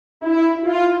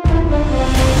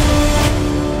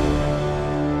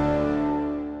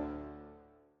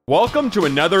Welcome to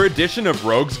another edition of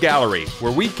Rogues Gallery,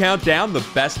 where we count down the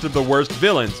best of the worst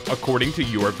villains according to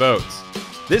your votes.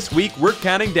 This week, we're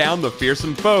counting down the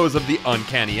fearsome foes of the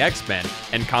Uncanny X-Men,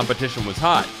 and competition was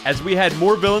hot, as we had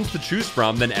more villains to choose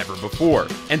from than ever before,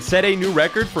 and set a new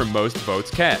record for most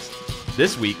votes cast.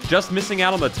 This week, just missing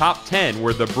out on the top 10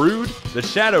 were The Brood, The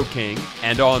Shadow King,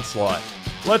 and Onslaught.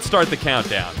 Let's start the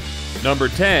countdown. Number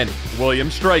 10,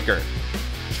 William Stryker.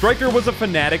 Stryker was a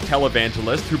fanatic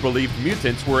televangelist who believed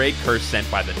mutants were a curse sent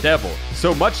by the devil,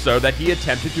 so much so that he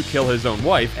attempted to kill his own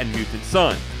wife and mutant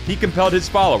son. He compelled his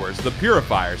followers, the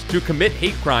Purifiers, to commit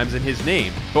hate crimes in his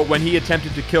name, but when he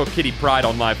attempted to kill Kitty Pryde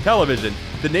on live television,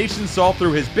 the nation saw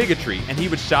through his bigotry and he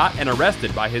was shot and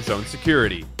arrested by his own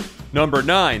security. Number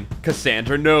 9,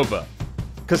 Cassandra Nova.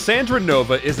 Cassandra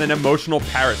Nova is an emotional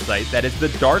parasite that is the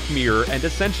dark mirror and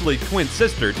essentially twin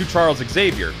sister to Charles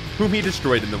Xavier, whom he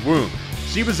destroyed in the womb.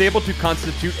 She was able to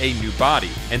constitute a new body,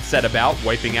 and set about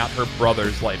wiping out her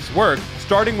brother's life's work,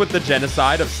 starting with the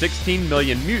genocide of 16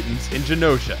 million mutants in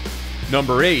Genosha.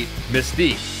 Number 8,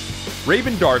 Mystique.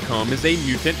 Raven Darkholme is a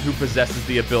mutant who possesses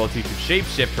the ability to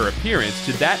shapeshift her appearance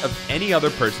to that of any other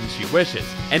person she wishes,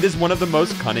 and is one of the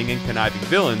most cunning and conniving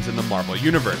villains in the Marvel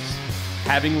Universe.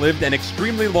 Having lived an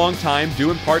extremely long time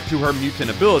due in part to her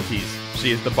mutant abilities,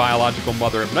 she is the biological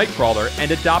mother of Nightcrawler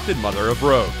and adopted mother of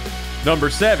Rogue.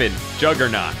 Number 7,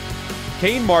 Juggernaut.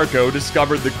 Cain Marko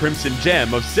discovered the Crimson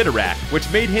Gem of Cyttorak,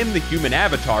 which made him the human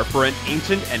avatar for an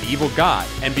ancient and evil god,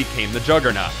 and became the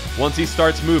Juggernaut. Once he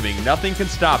starts moving, nothing can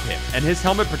stop him, and his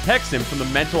helmet protects him from the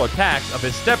mental attacks of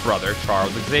his stepbrother,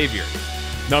 Charles Xavier.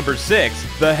 Number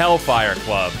 6, the Hellfire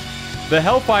Club. The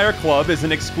Hellfire Club is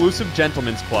an exclusive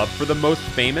gentleman's club for the most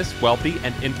famous, wealthy,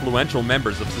 and influential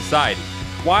members of society.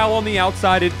 While on the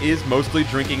outside it is mostly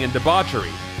drinking and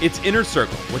debauchery, its inner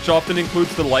circle, which often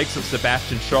includes the likes of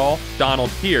Sebastian Shaw, Donald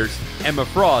Pierce, Emma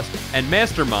Frost, and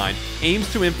Mastermind,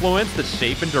 aims to influence the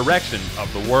shape and direction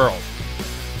of the world.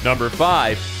 Number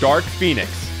 5, Dark Phoenix.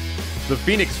 The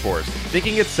Phoenix Force,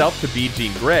 thinking itself to be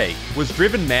Jean Grey, was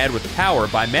driven mad with power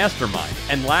by Mastermind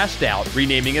and lashed out,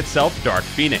 renaming itself Dark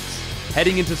Phoenix.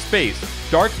 Heading into space,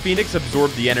 Dark Phoenix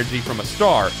absorbed the energy from a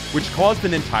star, which caused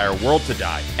an entire world to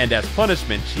die, and as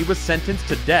punishment, she was sentenced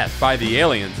to death by the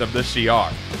aliens of the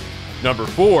Shi'ar. Number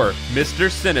 4,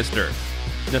 Mr. Sinister.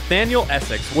 Nathaniel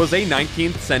Essex was a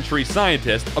 19th century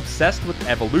scientist obsessed with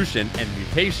evolution and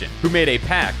mutation, who made a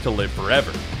pact to live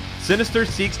forever. Sinister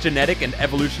seeks genetic and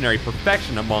evolutionary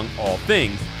perfection among all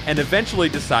things, and eventually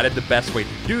decided the best way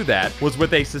to do that was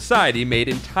with a society made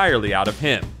entirely out of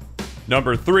him.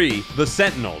 Number 3, the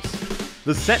Sentinels.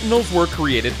 The Sentinels were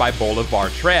created by Bolivar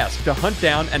Trask to hunt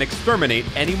down and exterminate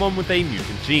anyone with a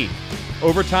mutant gene.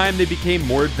 Over time, they became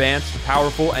more advanced,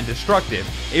 powerful, and destructive,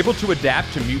 able to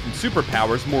adapt to mutant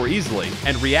superpowers more easily,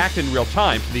 and react in real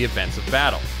time to the events of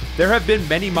battle. There have been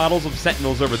many models of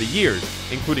Sentinels over the years,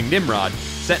 including Nimrod,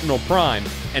 Sentinel Prime,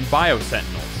 and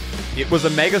Bio-Sentinels. It was a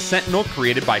Mega Sentinel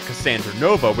created by Cassandra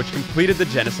Nova which completed the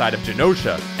genocide of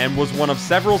Genosha, and was one of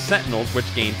several Sentinels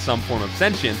which gained some form of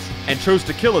sentience, and chose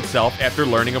to kill itself after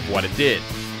learning of what it did.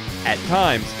 At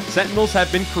times, Sentinels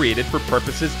have been created for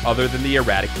purposes other than the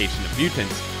eradication of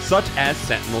mutants, such as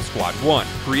Sentinel Squad 1,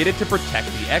 created to protect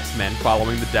the X-Men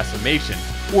following the decimation,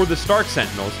 or the Stark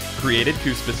Sentinels, created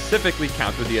to specifically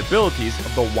counter the abilities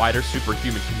of the wider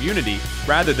superhuman community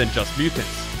rather than just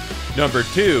mutants. Number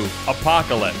 2,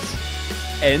 Apocalypse.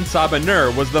 En-Sabah-Nur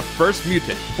was the first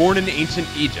mutant, born in ancient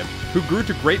Egypt, who grew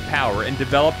to great power and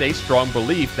developed a strong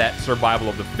belief that survival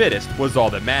of the fittest was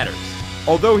all that matters.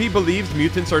 Although he believes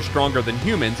mutants are stronger than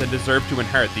humans and deserve to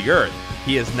inherit the Earth,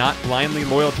 he is not blindly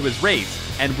loyal to his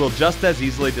race, and will just as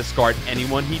easily discard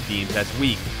anyone he deems as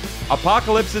weak.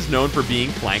 Apocalypse is known for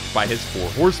being flanked by his 4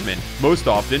 horsemen, most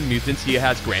often mutants he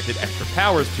has granted extra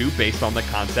powers to based on the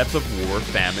concepts of war,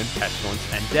 famine,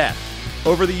 pestilence, and death.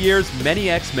 Over the years,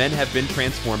 many X-Men have been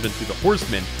transformed into the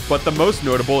Horsemen, but the most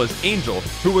notable is Angel,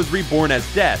 who was reborn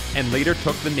as Death and later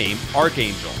took the name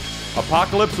Archangel.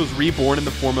 Apocalypse was reborn in the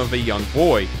form of a young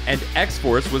boy, and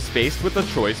X-Force was faced with a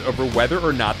choice over whether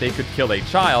or not they could kill a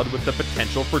child with the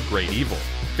potential for great evil.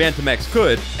 Phantom X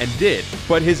could, and did,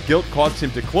 but his guilt caused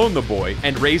him to clone the boy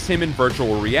and raise him in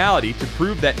virtual reality to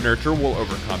prove that nurture will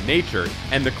overcome nature,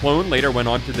 and the clone later went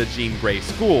on to the Jean Grey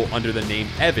school under the name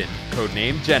Evan,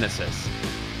 codenamed Genesis.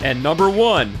 And number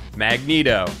 1,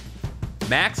 Magneto.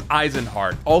 Max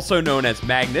Eisenhardt, also known as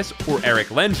Magnus or Eric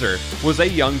Lenzer, was a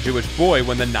young Jewish boy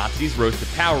when the Nazis rose to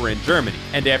power in Germany,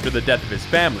 and after the death of his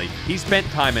family, he spent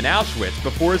time in Auschwitz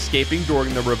before escaping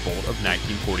during the revolt of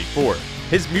 1944.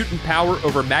 His mutant power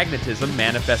over magnetism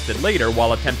manifested later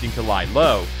while attempting to lie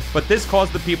low, but this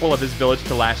caused the people of his village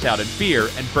to lash out in fear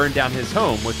and burn down his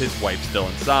home with his wife still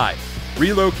inside.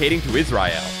 Relocating to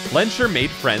Israel, Lensher made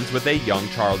friends with a young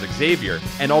Charles Xavier,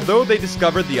 and although they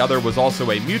discovered the other was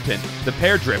also a mutant, the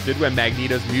pair drifted when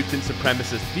Magneto's mutant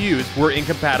supremacist views were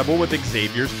incompatible with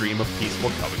Xavier's dream of peaceful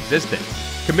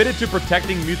coexistence. Committed to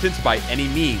protecting mutants by any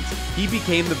means, he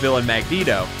became the villain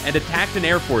Magneto and attacked an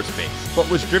Air Force base, but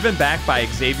was driven back by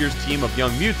Xavier's team of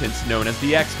young mutants known as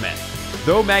the X-Men.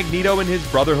 Though Magneto and his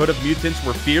Brotherhood of Mutants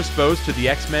were fierce foes to the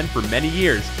X-Men for many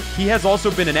years, he has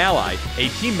also been an ally, a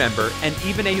team member, and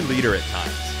even a leader at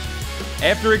times.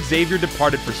 After Xavier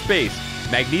departed for space,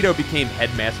 Magneto became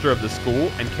headmaster of the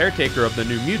school and caretaker of the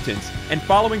New Mutants, and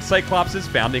following Cyclops'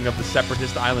 founding of the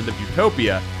separatist island of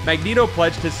Utopia, Magneto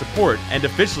pledged his support and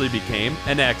officially became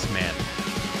an X-Man.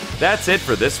 That's it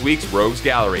for this week's Rogues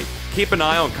Gallery. Keep an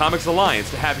eye on Comics Alliance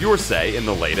to have your say in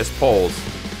the latest polls.